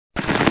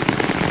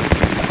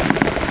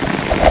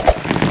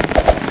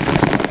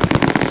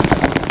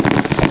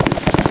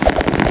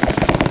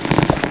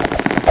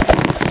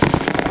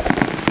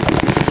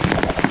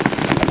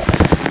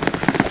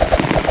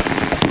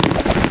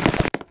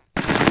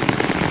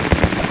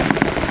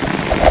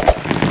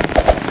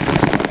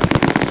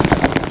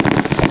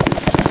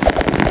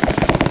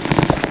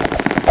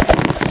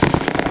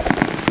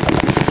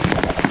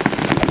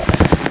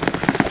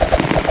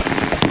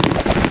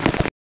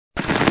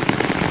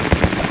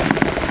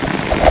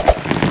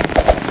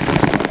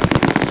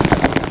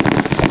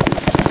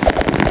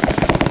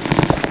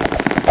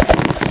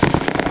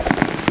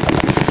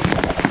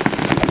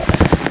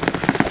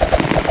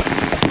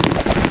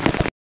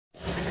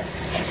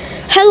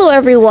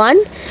everyone,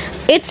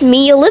 it's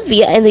me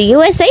Olivia in the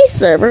USA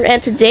server,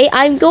 and today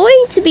I'm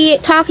going to be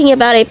talking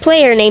about a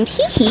player named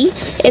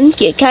HEHE in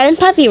Kit Kat and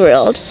Puppy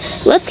World.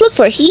 Let's look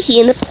for HEHE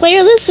in the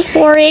player list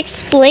before I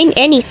explain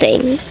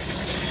anything.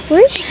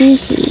 Where's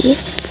HEHE?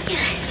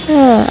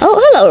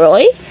 Oh, hello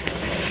Roy.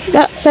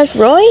 That says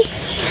Roy?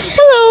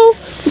 Hello,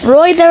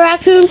 Roy the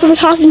raccoon from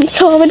Talking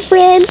Tom and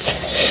Friends.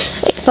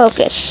 Wait,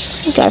 focus.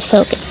 You gotta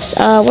focus.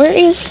 Where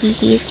is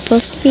HEHE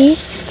supposed to be?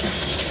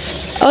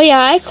 Oh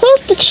yeah, I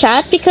closed the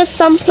chat because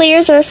some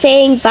players are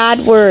saying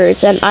bad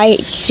words and I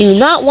do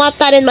not want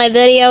that in my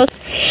videos.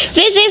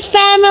 This is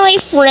family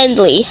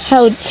friendly.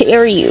 How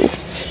dare you?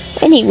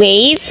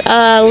 Anyways,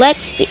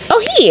 let's see.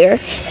 Oh, here.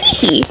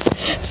 HEHE.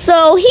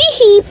 So,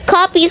 HEHE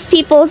copies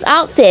people's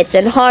outfits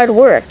and hard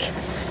work.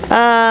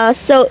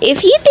 So if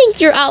he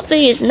thinks your outfit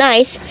is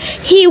nice,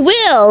 he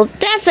will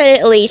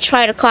definitely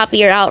try to copy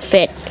your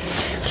outfit.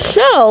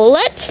 So,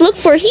 let's look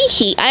for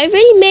HEHE. I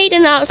already made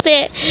an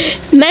outfit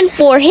meant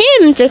for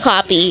him to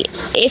copy,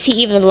 if he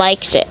even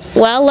likes it.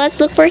 Well, let's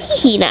look for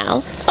HEHE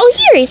now. Oh,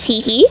 here is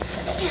HEHE.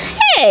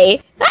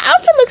 Hey, that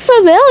outfit looks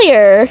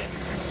familiar.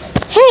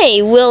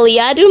 Hey, will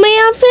ya do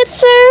my outfit,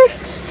 sir?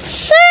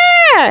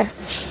 Sir!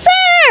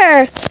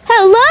 Sir!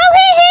 Hello,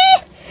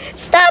 HEHE?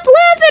 Stop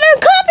laughing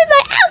and copy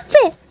my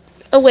outfit!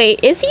 Oh,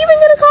 wait, is he even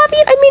gonna copy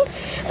it? I mean,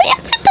 my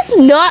outfit does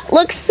not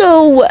look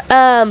so,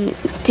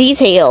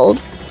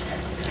 detailed.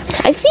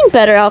 I've seen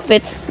better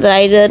outfits that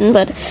I did,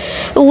 but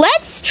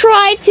let's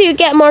try to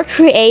get more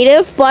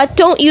creative, but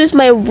don't use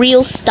my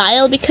real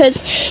style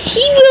because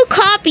he will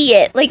copy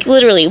it, like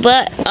literally.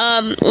 But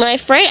my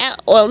friend,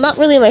 well, not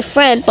really my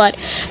friend, but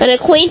an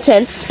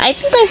acquaintance, I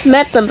think I've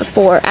met them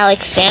before,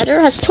 Alexander,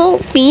 has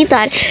told me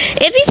that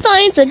if he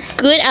finds a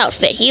good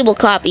outfit, he will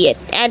copy it,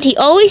 and he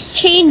always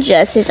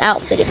changes his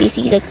outfit if he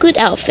sees a good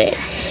outfit.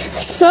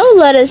 So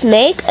let us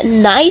make a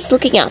nice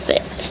looking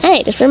outfit.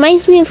 Hey, this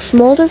reminds me of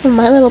Smolder from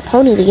My Little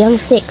Pony, the Young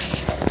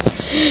Six.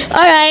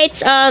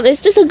 Alright,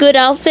 is this a good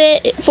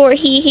outfit for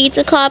HEHE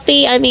to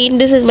copy? I mean,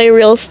 this is my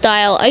real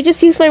style. I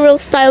just use my real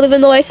style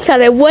even though I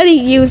said I wouldn't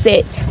use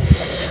it.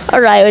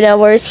 Alright, now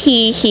where's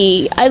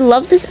HEHE? I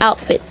love this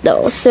outfit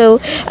though,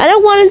 so I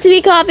don't want him to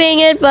be copying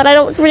it, but I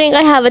don't think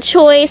I have a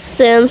choice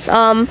since,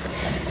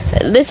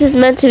 this is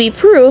meant to be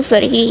proof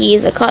that HEHE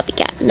is a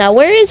copycat. Now,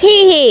 where is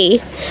HEHE?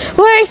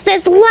 Where's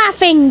this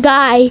laughing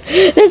guy?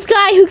 This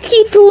guy who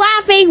keeps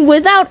laughing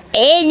without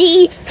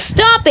any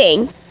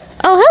stopping.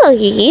 Oh, hello,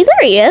 HEHE.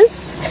 There he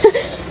is.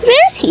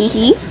 There's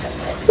HEHE.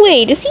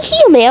 Wait, is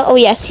HEHE a male? Oh,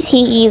 yes,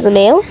 HEHE is a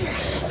male.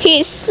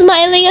 He's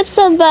smiling at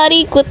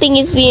somebody. Good thing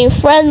he's being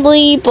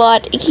friendly,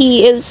 but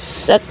he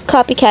is a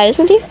copycat,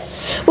 isn't he?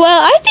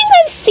 Well, I think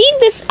I've seen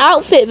this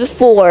outfit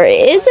before.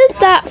 Isn't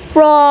that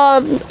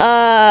from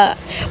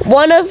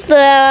one of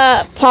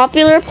the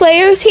popular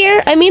players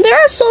here? I mean, there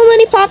are so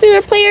many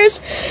popular players.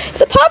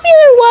 The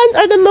popular ones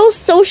are the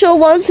most social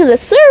ones in the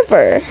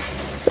server.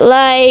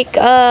 Like,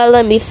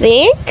 let me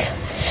think.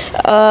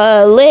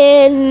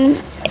 Lynn.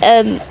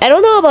 I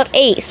don't know about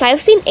Ace. I've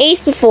seen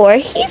Ace before.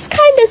 He's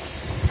kind of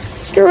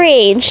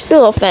strange.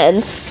 No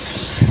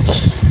offense.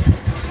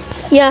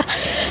 Yeah,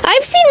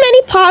 I've seen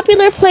many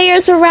popular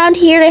players around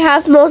here that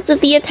have most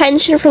of the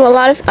attention from a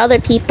lot of other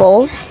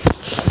people.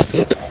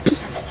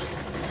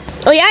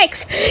 Oh,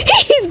 yikes!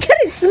 He's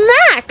getting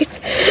smacked!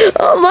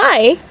 Oh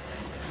my!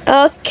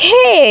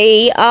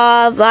 Okay,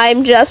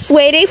 I'm just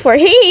waiting for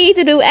HEHE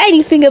to do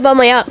anything about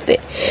my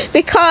outfit.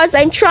 Because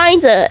I'm trying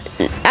to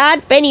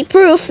add any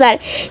proof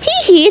that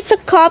HEHE is a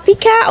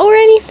copycat or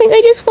anything.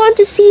 I just want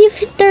to see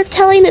if they're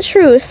telling the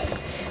truth.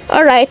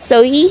 Alright,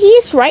 so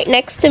he's right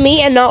next to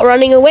me and not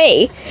running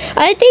away.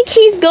 I think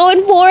he's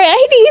going for it.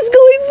 I think he's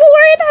going for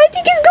it. I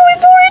think he's going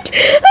for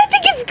it. I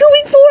think he's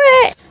going for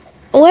it.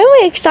 Why am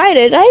I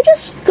excited? I'm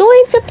just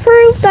going to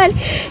prove that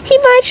he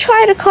might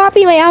try to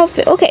copy my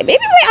outfit. Okay,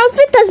 maybe my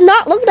outfit does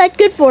not look that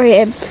good for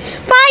him.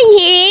 Fine,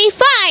 HEHE.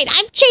 Fine.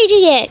 I'm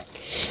changing it.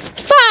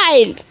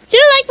 Fine. You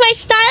don't like my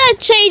style? I'm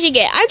changing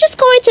it. I'm just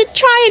going to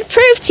try and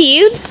prove to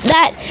you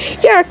that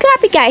you're a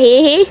copycat,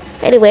 HEHE.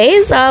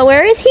 Anyways,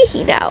 where is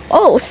HEHE now?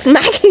 Oh,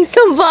 smacking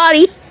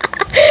somebody.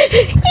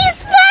 He's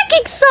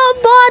smacking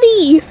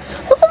somebody.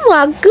 Oh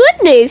my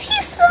goodness,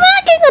 he's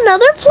smacking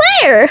another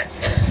player.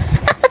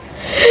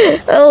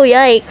 Oh,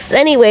 yikes.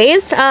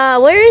 Anyways,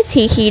 where is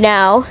HEHE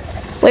now?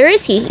 Where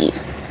is HEHE?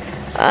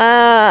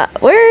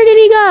 Where did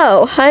he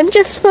go? I'm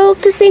just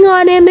focusing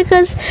on him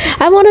because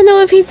I want to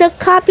know if he's a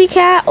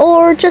copycat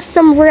or just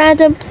some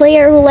random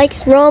player who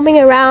likes roaming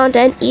around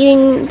and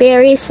eating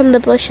berries from the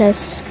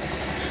bushes.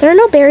 There are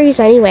no berries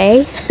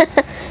anyway.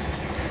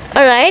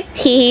 Alright,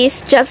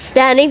 he's just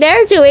standing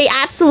there doing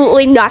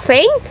absolutely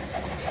nothing.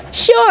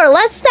 Sure,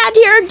 let's stand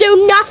here and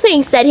do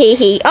nothing, said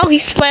HEHE. Oh,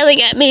 he's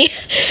smiling at me.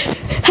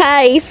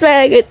 Hi, he's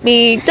smiling at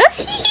me.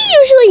 Does HEHE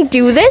usually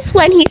do this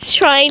when he's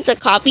trying to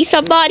copy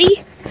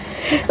somebody?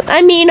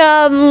 I mean,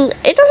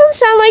 it doesn't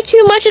sound like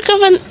too much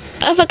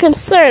of a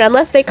concern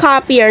unless they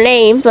copy your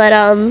name, but,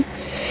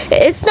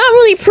 it's not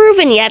really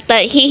proven yet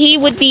that HEHE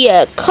would be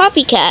a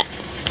copycat.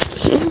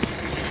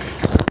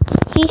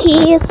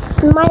 He is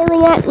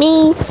smiling at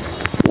me.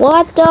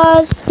 What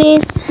does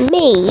this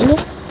mean?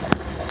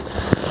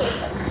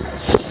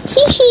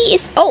 He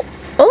is. Oh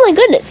my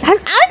goodness. Has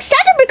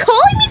Alexander been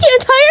calling me the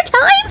entire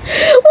time?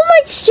 When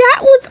my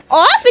chat was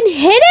off and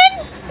hidden?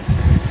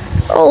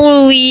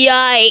 Oh,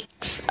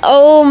 yikes.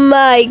 Oh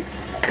my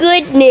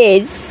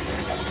goodness.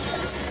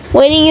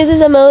 When he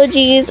uses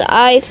emojis,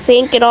 I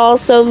think it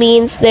also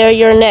means they're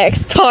your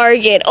next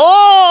target.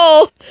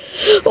 Oh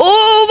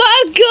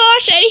my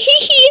gosh, and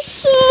he's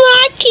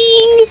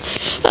smacking.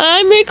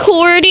 I'm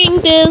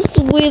recording this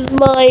with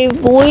my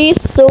voice,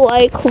 so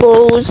I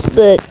closed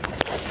the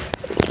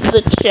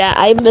chat.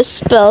 I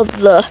misspelled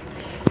the.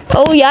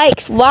 Oh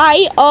yikes!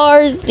 Why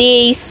are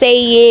they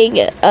singing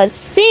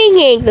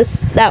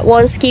that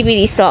one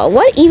Skibidi song?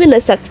 What even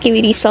is that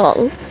Skibidi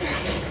song?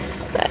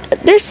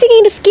 They're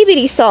singing the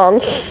Skibidi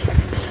song.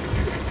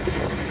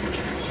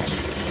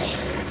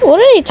 What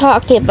are they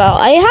talking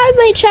about? I had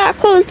my chat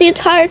closed the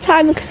entire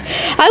time because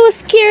I was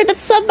scared that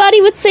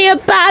somebody would say a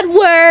bad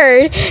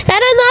word, and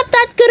I'm not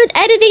that good at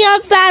editing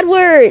out bad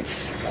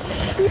words.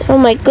 Oh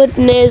my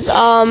goodness.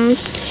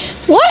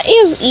 What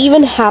is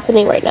even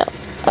happening right now?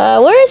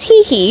 Where is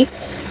HEHE?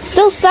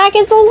 Still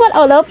smacking someone?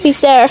 Oh nope,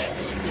 he's there.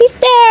 He's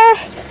there.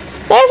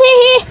 There's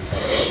HEHE.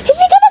 Is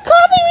he gonna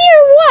copy me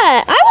or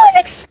what? I was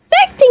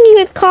expecting you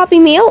would copy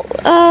me. Oh,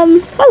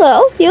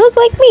 hello. You look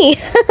like me.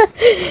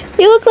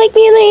 You look like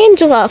me in my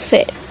angel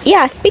outfit.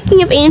 Yeah,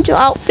 speaking of angel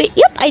outfit,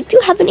 yep, I do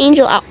have an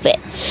angel outfit.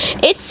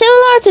 It's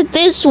similar to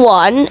this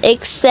one,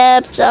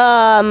 except,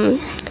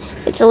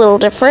 it's a little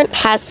different,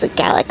 has the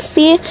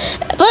galaxy.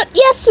 But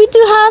yes, we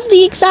do have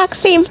the exact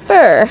same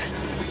fur.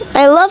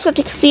 I love the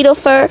tuxedo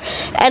fur,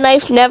 and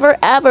I've never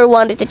ever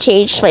wanted to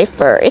change my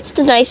fur. It's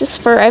the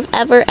nicest fur I've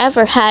ever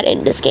had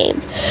in this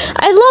game.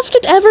 I loved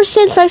it ever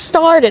since I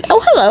started.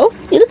 Oh, hello.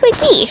 You look like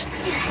me.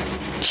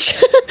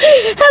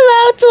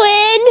 Hello,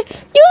 twin.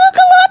 You look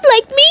a lot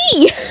like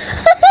me.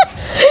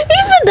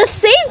 Even the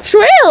same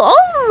trail.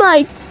 Oh,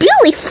 my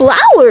Billy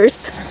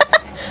Flowers.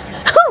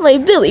 Oh, my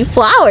Billy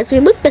Flowers.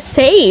 We look the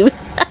same.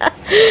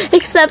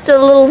 Except the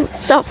little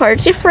stuff are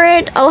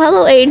different. Oh,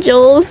 hello,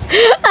 angels.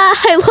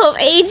 I love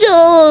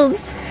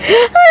angels.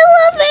 I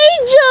love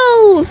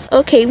angels.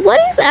 Okay, what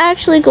is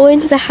actually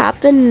going to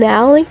happen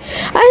now? Like,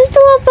 I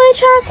still have my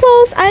chat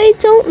closed. I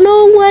don't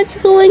know what's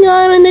going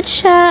on in the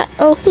chat.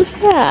 Oh, who's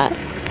that?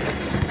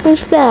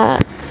 Who's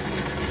that?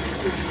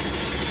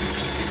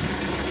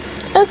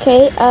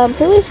 Okay,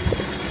 who is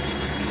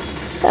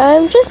this?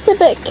 I'm just a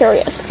bit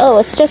curious. Oh,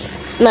 it's just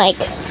Mike,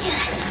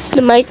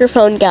 the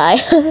microphone guy.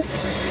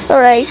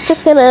 Alright,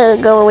 just gonna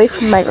go away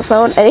from the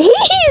microphone, and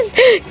he's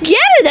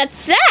getting that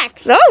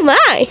sax! Oh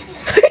my!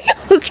 Are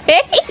you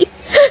okay?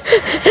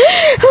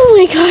 Oh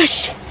my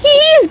gosh,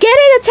 he's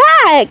getting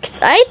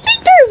attacked! I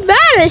think they're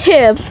mad at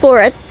him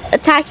for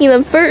attacking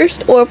them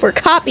first, or for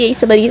copying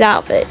somebody's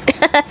outfit.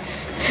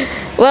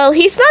 Well,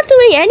 he's not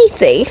doing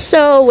anything,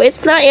 so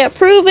it's not yet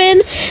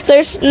proven.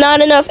 There's not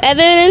enough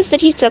evidence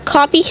that he's a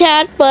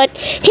copycat, but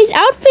his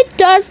outfit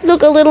does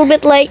look a little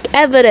bit like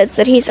evidence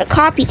that he's a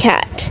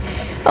copycat.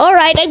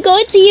 Alright, I'm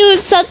going to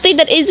use something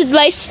that isn't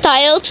my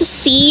style to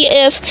see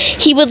if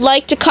he would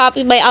like to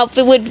copy my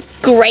outfit with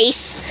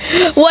grace.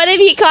 What if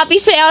he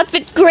copies my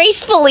outfit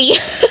gracefully?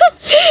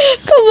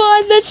 Come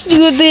on, let's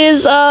do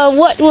this.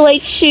 What will I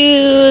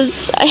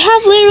choose? I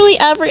have literally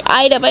every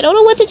item. I don't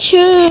know what to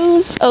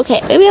choose.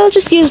 Okay, maybe I'll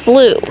just use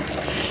blue.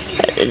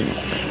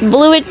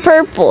 Blue and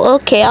purple.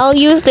 Okay, I'll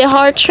use the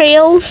heart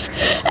trails,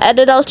 and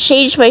then I'll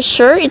change my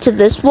shirt into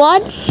this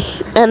one,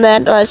 and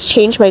then let's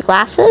change my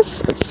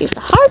glasses. Let's use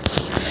the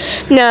hearts.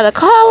 Now the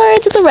collar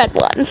into the red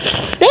one.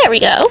 There we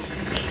go.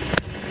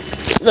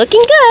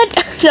 Looking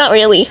good. Not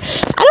really.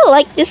 I don't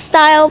like this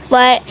style,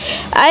 but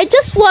I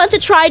just want to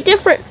try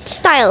different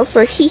styles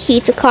for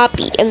HEHE to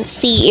copy and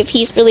see if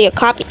he's really a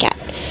copycat.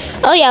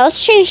 Oh yeah,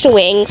 let's change the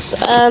wings.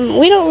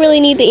 We don't really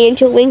need the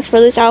angel wings for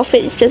this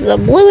outfit. It's just a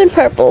blue and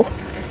purple.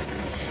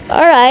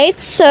 Alright,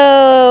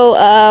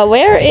 so,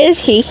 where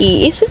is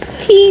HEHE?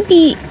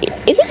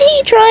 Isn't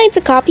he trying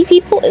to copy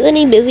people? Isn't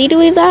he busy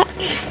doing that?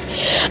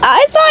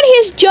 I thought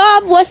his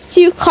job was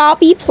to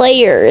copy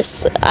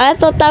players. I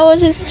thought that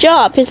was his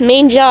job, his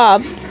main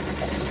job.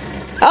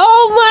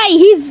 Oh my,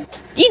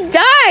 he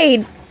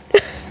died!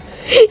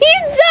 He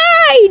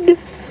died!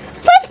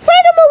 Let's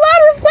play him a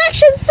Loud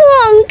Reflection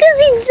song, because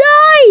he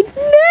died!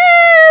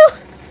 No!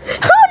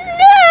 Oh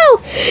no!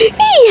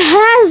 He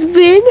has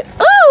been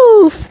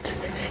oofed!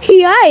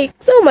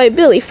 Yikes! Oh my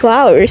Billy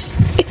Flowers.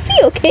 Is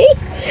he okay?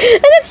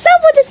 And then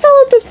someone just told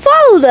him to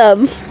follow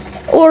them!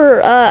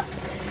 Or,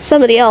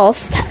 somebody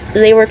else.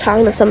 They were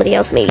talking to somebody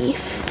else, maybe.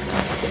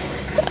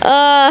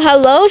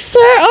 Hello,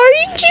 sir?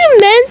 Aren't you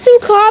meant to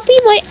copy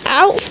my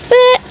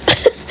outfit?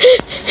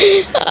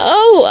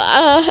 Oh,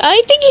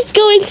 I think he's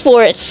going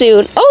for it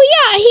soon. Oh,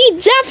 yeah, he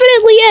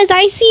definitely is.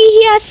 I see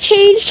he has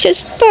changed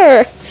his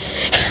fur.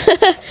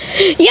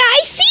 Yeah,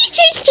 I see he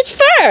changed his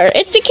fur.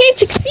 It became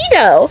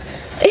tuxedo.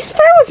 His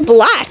fur was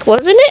black,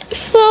 wasn't it?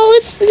 Well,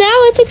 it's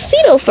now a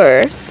tuxedo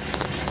fur.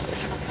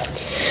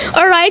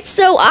 Alright,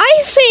 so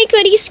I think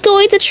that he's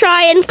going to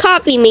try and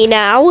copy me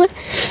now.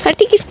 I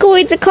think he's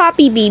going to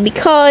copy me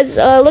because,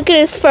 look at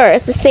his fur.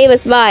 It's the same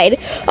as mine.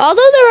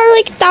 Although there are,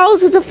 like,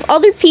 thousands of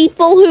other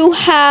people who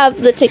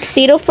have the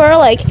tuxedo fur,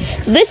 like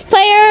this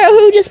player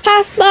who just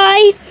passed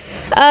by.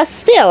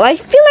 Still, I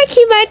feel like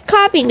he might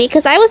copy me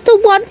because I was the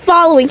one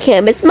following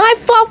him. It's my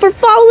fault for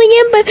following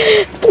him, but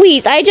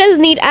please, I just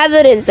need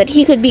evidence that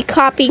he could be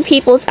copying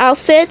people's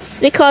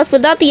outfits because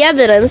without the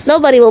evidence,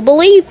 nobody will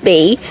believe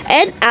me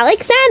and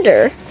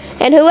Alexander.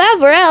 And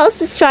whoever else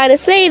is trying to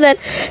say that,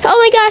 oh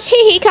my gosh,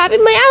 he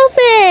copied my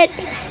outfit.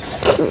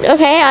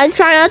 Okay, I'm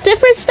trying out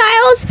different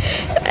styles.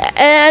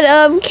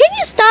 And, can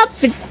you stop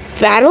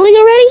battling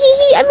already,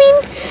 HEHE? I mean,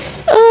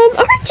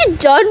 aren't you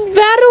done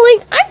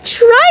battling? I'm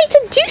trying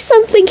to do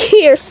something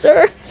here,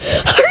 sir.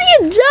 Are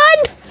you done?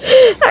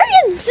 Are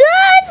you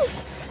done?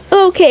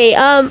 Okay,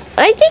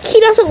 I think he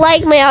doesn't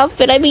like my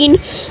outfit. I mean,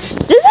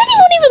 does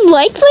anyone even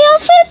like my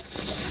outfit?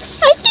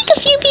 I think a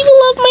few people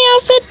love my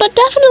outfit, but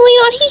definitely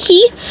not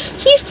HEHE.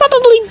 He's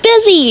probably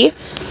busy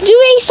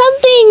doing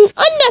something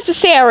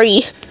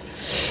unnecessary.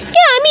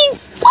 Yeah, I mean,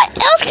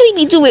 what else could he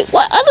be doing?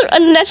 What other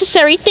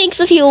unnecessary things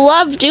does he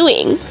love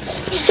doing?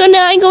 So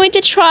now I'm going to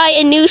try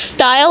a new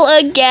style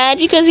again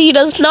because he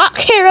does not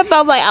care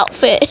about my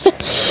outfit.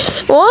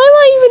 Why am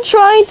I even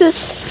trying to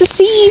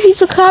see if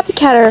he's a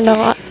copycat or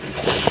not?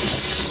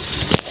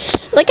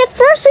 Like, at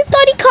first I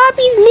thought he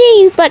copies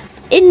names, but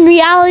in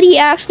reality he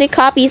actually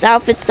copies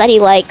outfits that he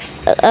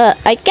likes.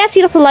 I guess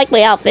he doesn't like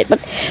my outfit, but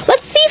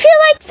let's see if he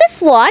likes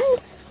this one.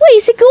 Wait,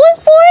 is he going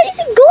for it? Is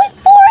he going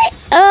for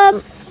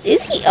it?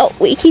 Is he? Oh,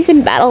 wait, he's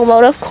in battle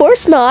mode. Of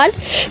course not.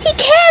 He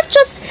can't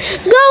just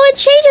go and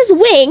change his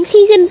wings.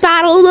 He's in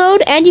battle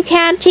mode, and you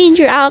can't change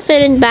your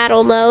outfit in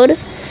battle mode.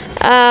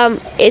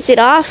 Is it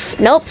off?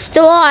 Nope,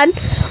 still on.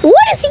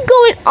 What is he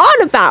going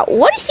on about?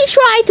 What is he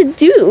trying to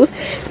do?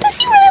 Does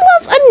he really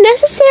love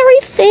unnecessary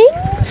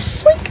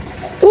things? Like,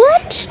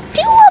 what?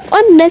 Do you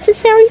love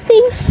unnecessary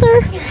things,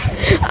 sir?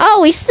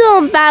 Oh, he's still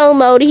in battle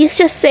mode. He's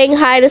just saying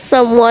hi to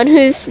someone.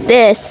 Who's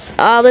this?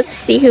 Let's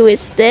see, who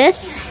is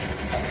this?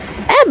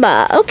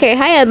 Emma. Okay,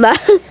 hi Emma.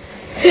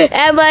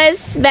 Emma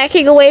is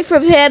backing away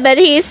from him and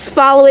he's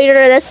following her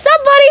and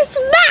somebody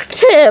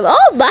smacked him.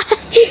 Oh my.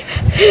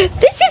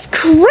 This is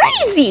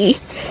crazy.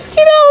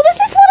 You know, this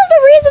is one of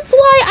the reasons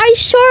why I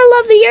sure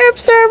love the Europe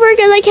server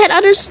because I can't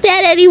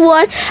understand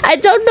anyone. I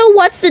don't know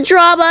what's the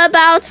drama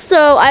about,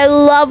 so I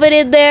love it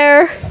in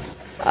there.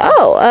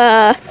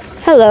 Oh,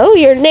 hello.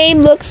 Your name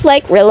looks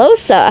like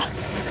Relosa.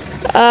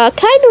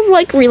 Kind of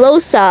like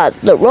Relosa,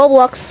 the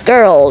Roblox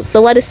girl,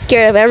 the one who's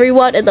scared of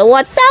everyone and the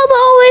one Salma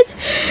always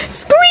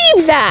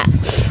screams at.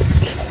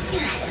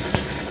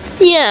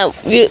 Yeah,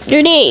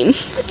 your name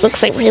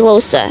looks like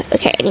Relosa.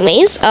 Okay,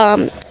 anyways,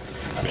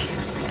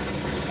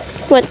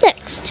 what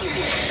next?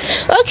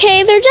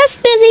 Okay, they're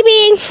just busy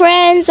being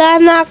friends.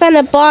 I'm not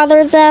gonna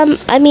bother them.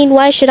 I mean,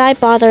 why should I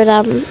bother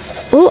them?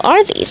 Who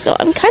are these, though?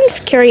 I'm kind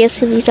of curious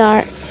who these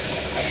are.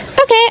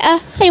 Okay,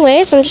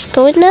 anyways, I'm just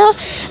going now.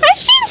 I've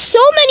seen so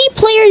many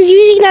players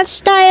using that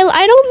style.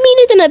 I don't mean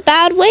it in a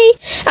bad way.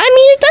 I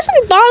mean, it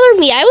doesn't bother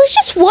me. I was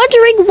just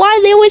wondering why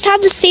they always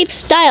have the same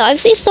style. I've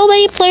seen so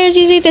many players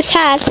using this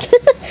hat.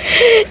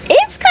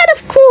 It's kind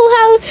of cool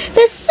how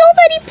there's so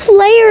many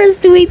players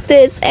doing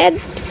this.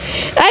 And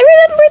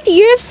I remember the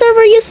Europe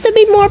server used to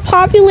be more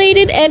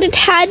populated and it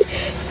had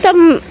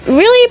some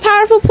really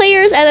powerful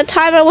players. At the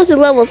time I was in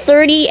level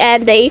 30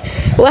 and they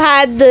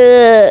had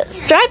the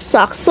striped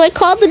socks, so I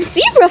called them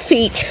zebra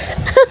feet.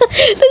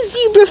 The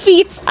zebra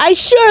feet. I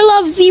sure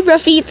love zebra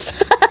feet.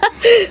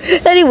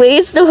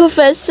 Anyways, no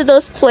offense to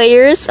those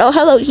players. Oh,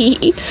 hello,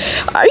 HEHE.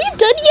 Are you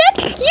done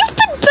yet? You've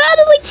been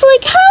battling for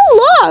like how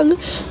long?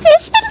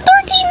 It's been 13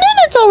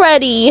 minutes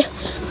already.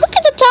 Look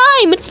at the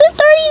time. It's been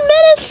 13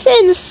 minutes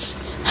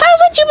since.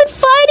 Haven't you been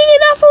fighting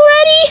enough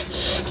already?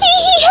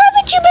 HEHE,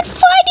 haven't you been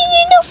fighting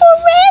enough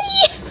already?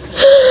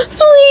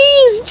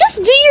 Please,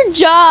 just do your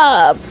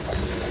job.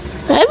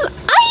 Am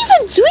I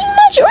even doing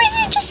much, or is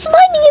he just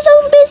minding his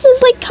own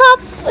business,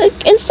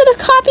 like instead of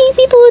copying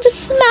people who are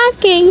just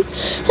smacking?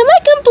 Am I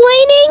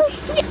complaining?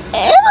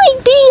 Am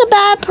I being a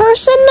bad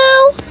person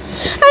now?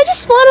 I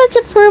just wanted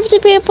to prove to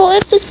people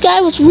if this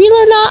guy was real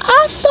or not.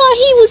 I thought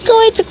he was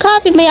going to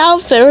copy my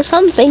outfit or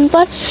something,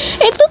 but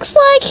it looks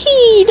like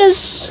he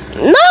does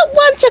not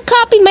want to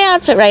copy my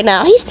outfit right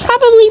now. He's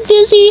probably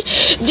busy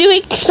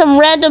doing some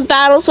random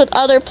battles with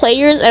other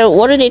players, and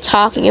what are they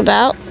talking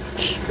about?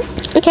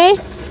 Okay.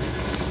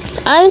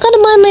 I'm gonna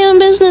mind my own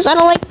business. I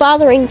don't like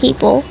bothering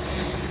people.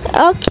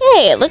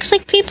 Okay, it looks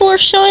like people are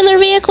showing their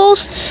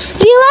vehicles.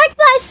 Do you like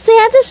my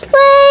Santa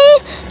sleigh?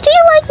 Do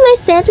you like my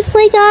Santa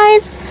sleigh,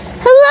 guys?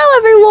 Hello,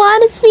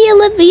 everyone. It's me,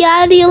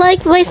 Olivia. Do you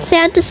like my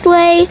Santa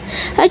sleigh?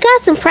 I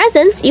got some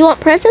presents. You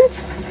want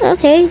presents?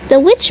 Okay, the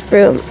witch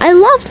broom. I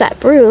love that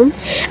broom.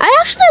 I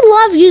actually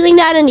love using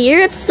that in the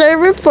Europe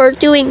server for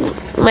doing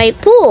my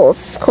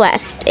pools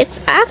quest. It's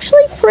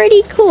actually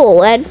pretty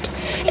cool, and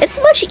it's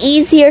much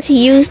easier to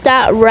use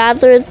that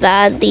rather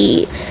than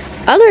the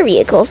other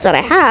vehicles that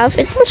I have.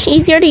 It's much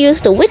easier to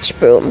use the witch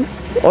broom.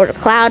 or the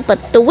cloud,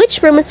 but the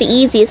witch room is the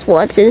easiest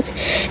one since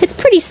it's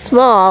pretty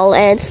small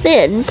and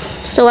thin,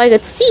 so I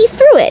could see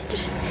through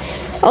it.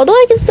 Although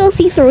I can still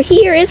see through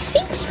here, it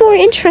seems more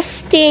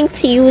interesting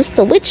to use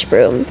the witch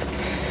room.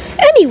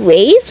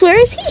 Anyways, where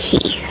is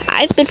he?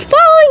 I've been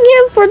following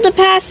him for the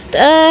past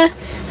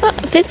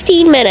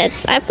 15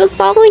 minutes. I've been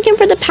following him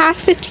for the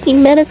past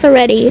 15 minutes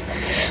already.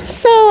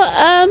 So,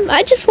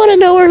 I just want to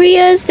know where he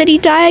is. Did he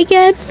die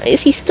again?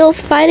 Is he still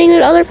fighting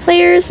with other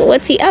players?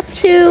 What's he up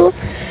to?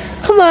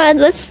 Come on,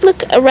 let's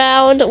look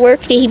around. Where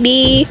could he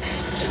be?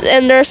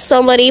 And there's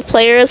so many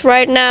players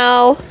right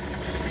now.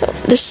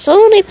 There's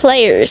so many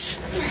players.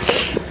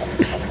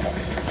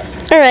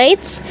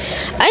 Alright.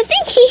 I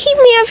think he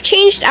may have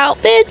changed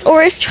outfits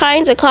or is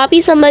trying to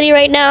copy somebody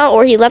right now,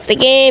 or he left the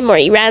game, or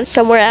he ran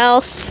somewhere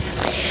else.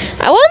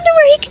 I wonder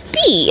where he could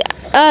be.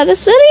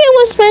 This video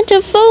was meant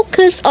to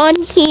focus on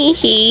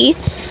HEHE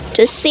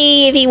to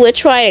see if he would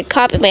try to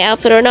copy my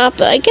outfit or not,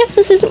 but I guess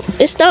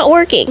it's not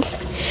working.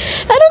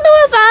 I don't know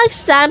if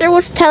Alexander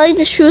was telling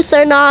the truth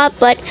or not,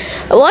 but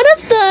one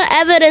of the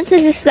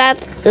evidences is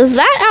that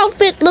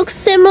outfit looks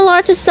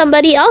similar to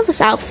somebody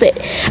else's outfit.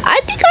 I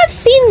think I've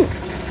seen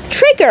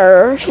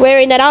Trigger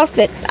wearing that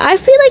outfit. I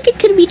feel like it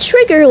could be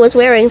Trigger who was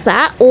wearing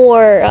that,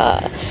 or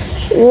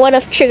one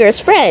of Trigger's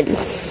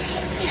friends.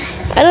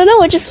 I don't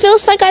know, it just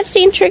feels like I've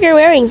seen Trigger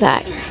wearing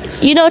that.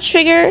 You know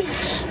Trigger?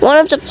 One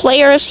of the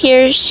players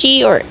here,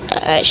 she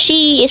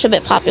is a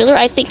bit popular.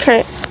 I think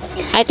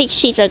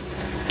she's a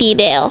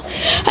female.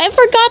 I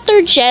forgot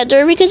their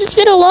gender because it's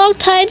been a long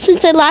time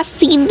since I last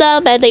seen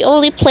them, and they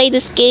only play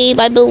this game,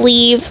 I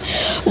believe.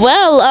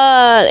 Well,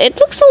 it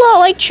looks a lot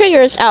like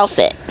Trigger's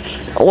outfit,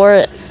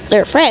 or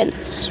their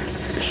friends.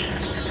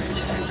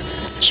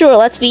 Sure,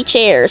 let's be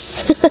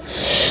chairs.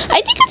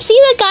 I think I've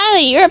seen the guy on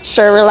the Europe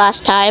server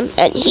last time,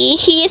 and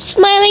he is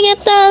smiling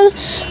at them.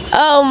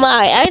 Oh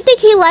my, I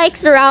think he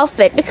likes their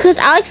outfit because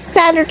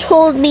Alexander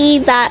told me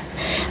that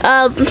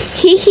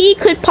he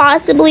could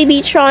possibly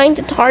be trying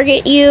to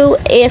target you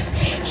if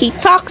he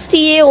talks to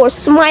you or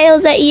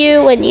smiles at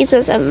you and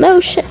uses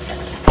emotion.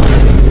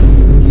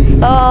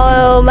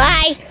 Oh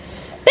my,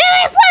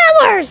 Billy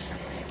Flowers!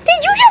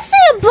 Did you just say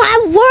a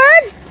bad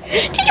word?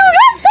 Did you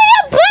just say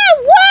a bad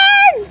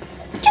word?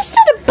 Just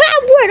said a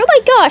bad word. Oh my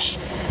gosh.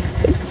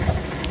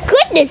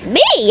 Goodness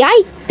me,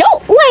 I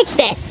don't like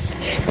this.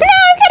 Now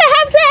I'm gonna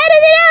have to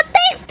edit it out.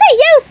 Thanks to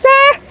you,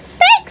 sir.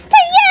 Thanks to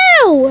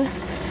you.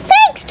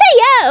 Thanks to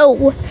you.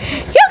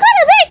 You're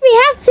gonna make me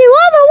have to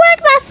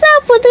overwork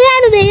myself with the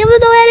editing, even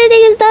though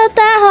editing is not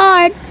that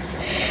hard.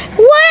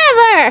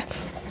 Whatever.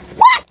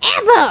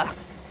 Whatever.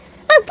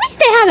 At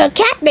least I have a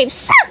cat named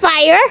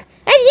Sapphire,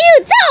 and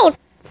you don't.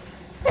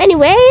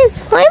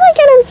 Anyways, why am I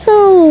getting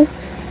so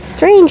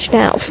strange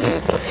now?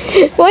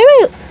 Why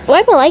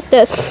am I like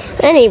this?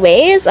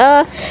 Anyways,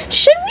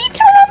 should we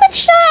turn on the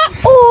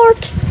chat or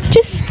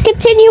just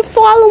continue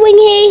following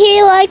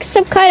HEHE like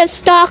some kind of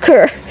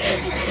stalker?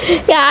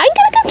 Yeah, I'm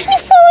gonna continue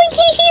following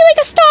HEHE like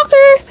a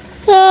stalker.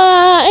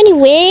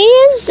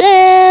 Anyways,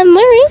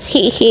 where is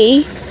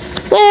HEHE?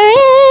 Where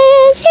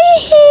is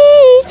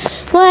HEHE?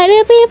 Why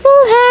do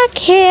people hack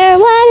here?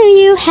 Why do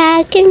you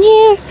hack in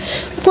here?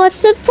 What's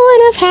the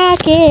point of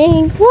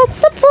hacking?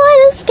 What's the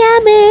point of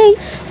scamming?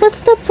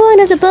 What's the point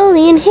of the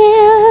bullying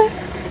here?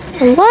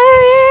 And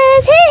where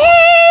is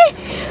HEHE?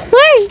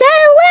 Where's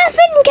that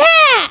laughing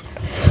cat?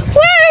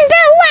 Where is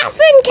that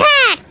laughing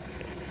cat?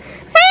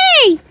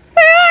 Hey,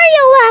 where are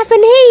you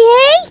laughing,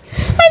 HEHE?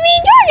 I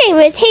mean, your name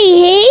is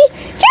HEHE.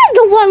 You're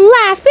the one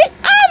laughing.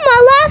 I'm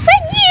not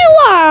laughing. You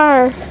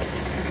are.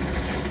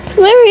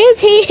 Where is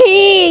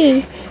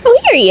HEHE? Oh,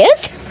 here he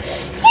is.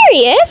 Here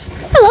he is.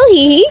 Hello,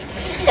 HEHE.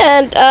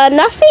 And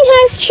nothing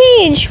has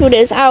changed with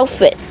his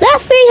outfit.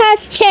 Nothing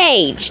has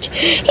changed.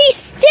 He's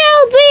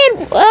still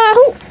being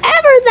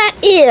whoever that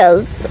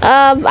is.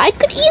 I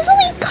could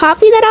easily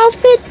copy that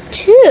outfit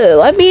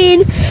too. I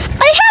mean,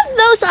 I have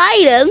those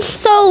items,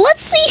 so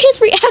let's see his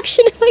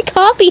reaction if I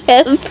copy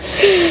him.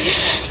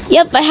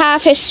 Yep, I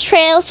have his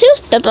trail too,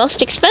 the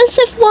most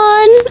expensive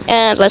one.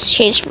 And let's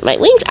change my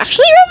wings.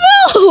 Actually,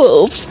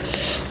 remove.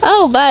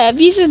 Oh my, I'm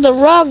using the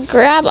wrong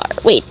grab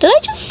art. Wait, did I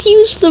just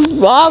use the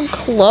wrong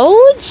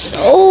clothes?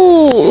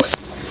 Oh,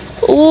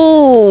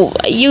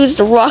 I used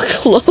the wrong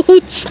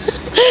clothes.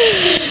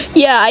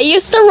 Yeah, I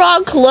used the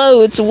wrong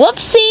clothes.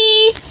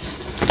 Whoopsie.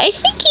 I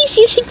think he's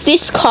using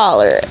this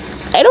collar.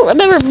 I don't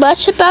remember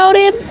much about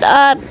him.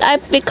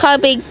 I'm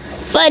becoming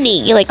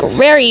funny, like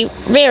very,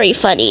 very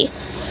funny.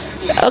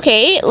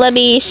 Okay, let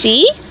me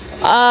see.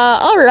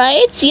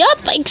 Alright,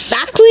 yep,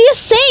 exactly the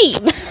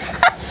same.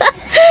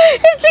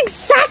 It's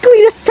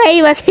exactly the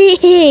same as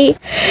HEHE.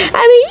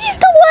 I mean, he's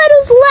the one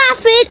who's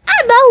laughing.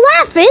 I'm not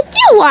laughing.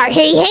 You are,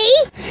 HEHE.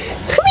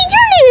 I mean,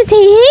 your name is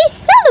HEHE.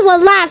 You're the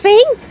one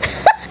laughing.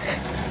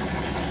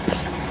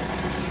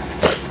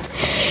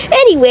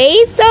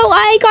 Anyways, so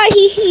I got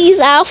HEHE's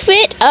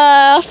outfit.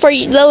 For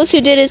those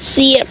who didn't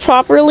see it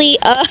properly,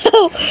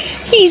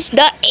 he's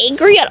not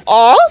angry at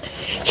all.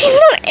 He's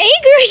not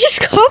angry. I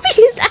just copied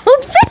his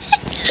outfit.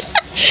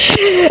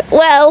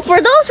 Well, for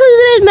those who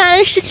didn't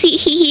manage to see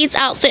HEHE's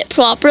outfit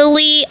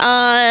properly,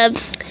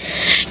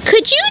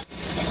 could you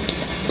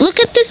look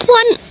at this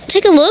one?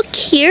 Take a look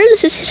here.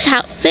 This is his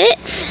outfit.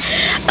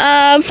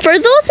 For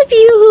those of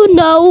you who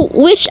know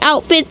which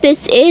outfit this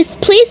is,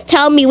 please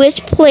tell me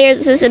which player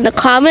this is in the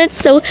comments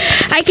so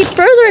I can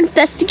further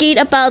investigate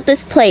about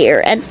this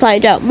player and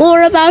find out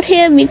more about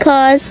him,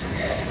 because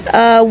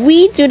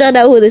we do not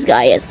know who this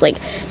guy is. Like,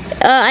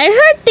 I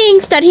heard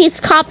things that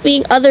he's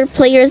copying other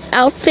players'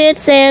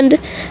 outfits, and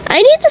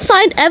I need to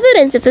find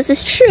evidence if this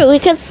is true,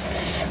 because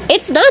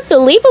it's not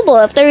believable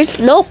if there's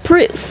no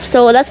proof.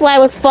 So that's why I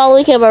was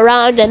following him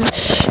around and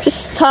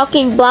just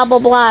talking blah blah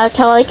blah,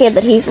 telling him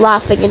that he's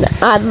laughing and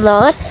I'm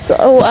not.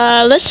 So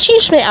let's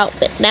change my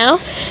outfit now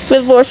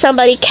before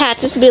somebody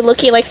catches me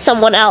looking like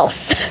someone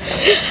else.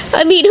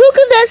 I mean, who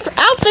could this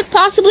outfit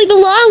possibly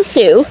belong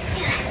to?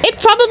 It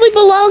probably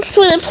belongs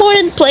to an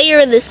important player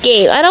in this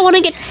game. I don't want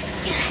to get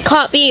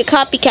caught being a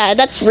copycat.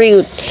 That's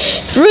rude.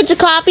 It's rude to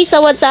copy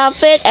someone's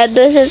outfit, and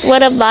this is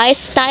one of my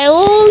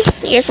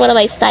styles. Here's one of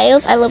my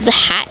styles. I love the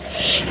hat.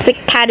 It's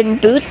like Cat in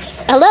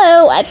Boots.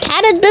 Hello, I'm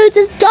Cat in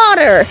Boots'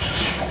 daughter.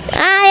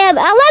 I am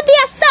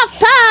Olympia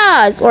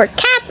Softpaws, or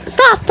Cats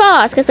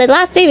Softpaws, because my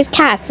last name is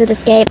Cats in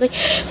this game.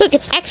 Look,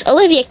 it's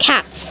Olivia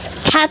Cats.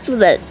 Cats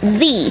with a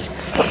Z.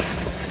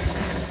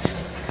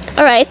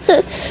 Alright, so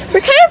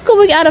we're kind of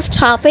going out of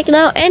topic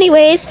now.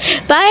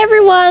 Anyways, bye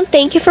everyone.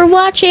 Thank you for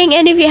watching.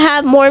 And if you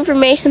have more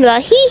information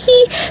about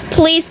HEHE,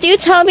 please do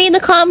tell me in the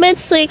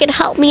comments so you can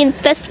help me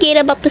investigate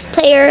about this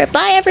player.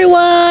 Bye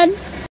everyone.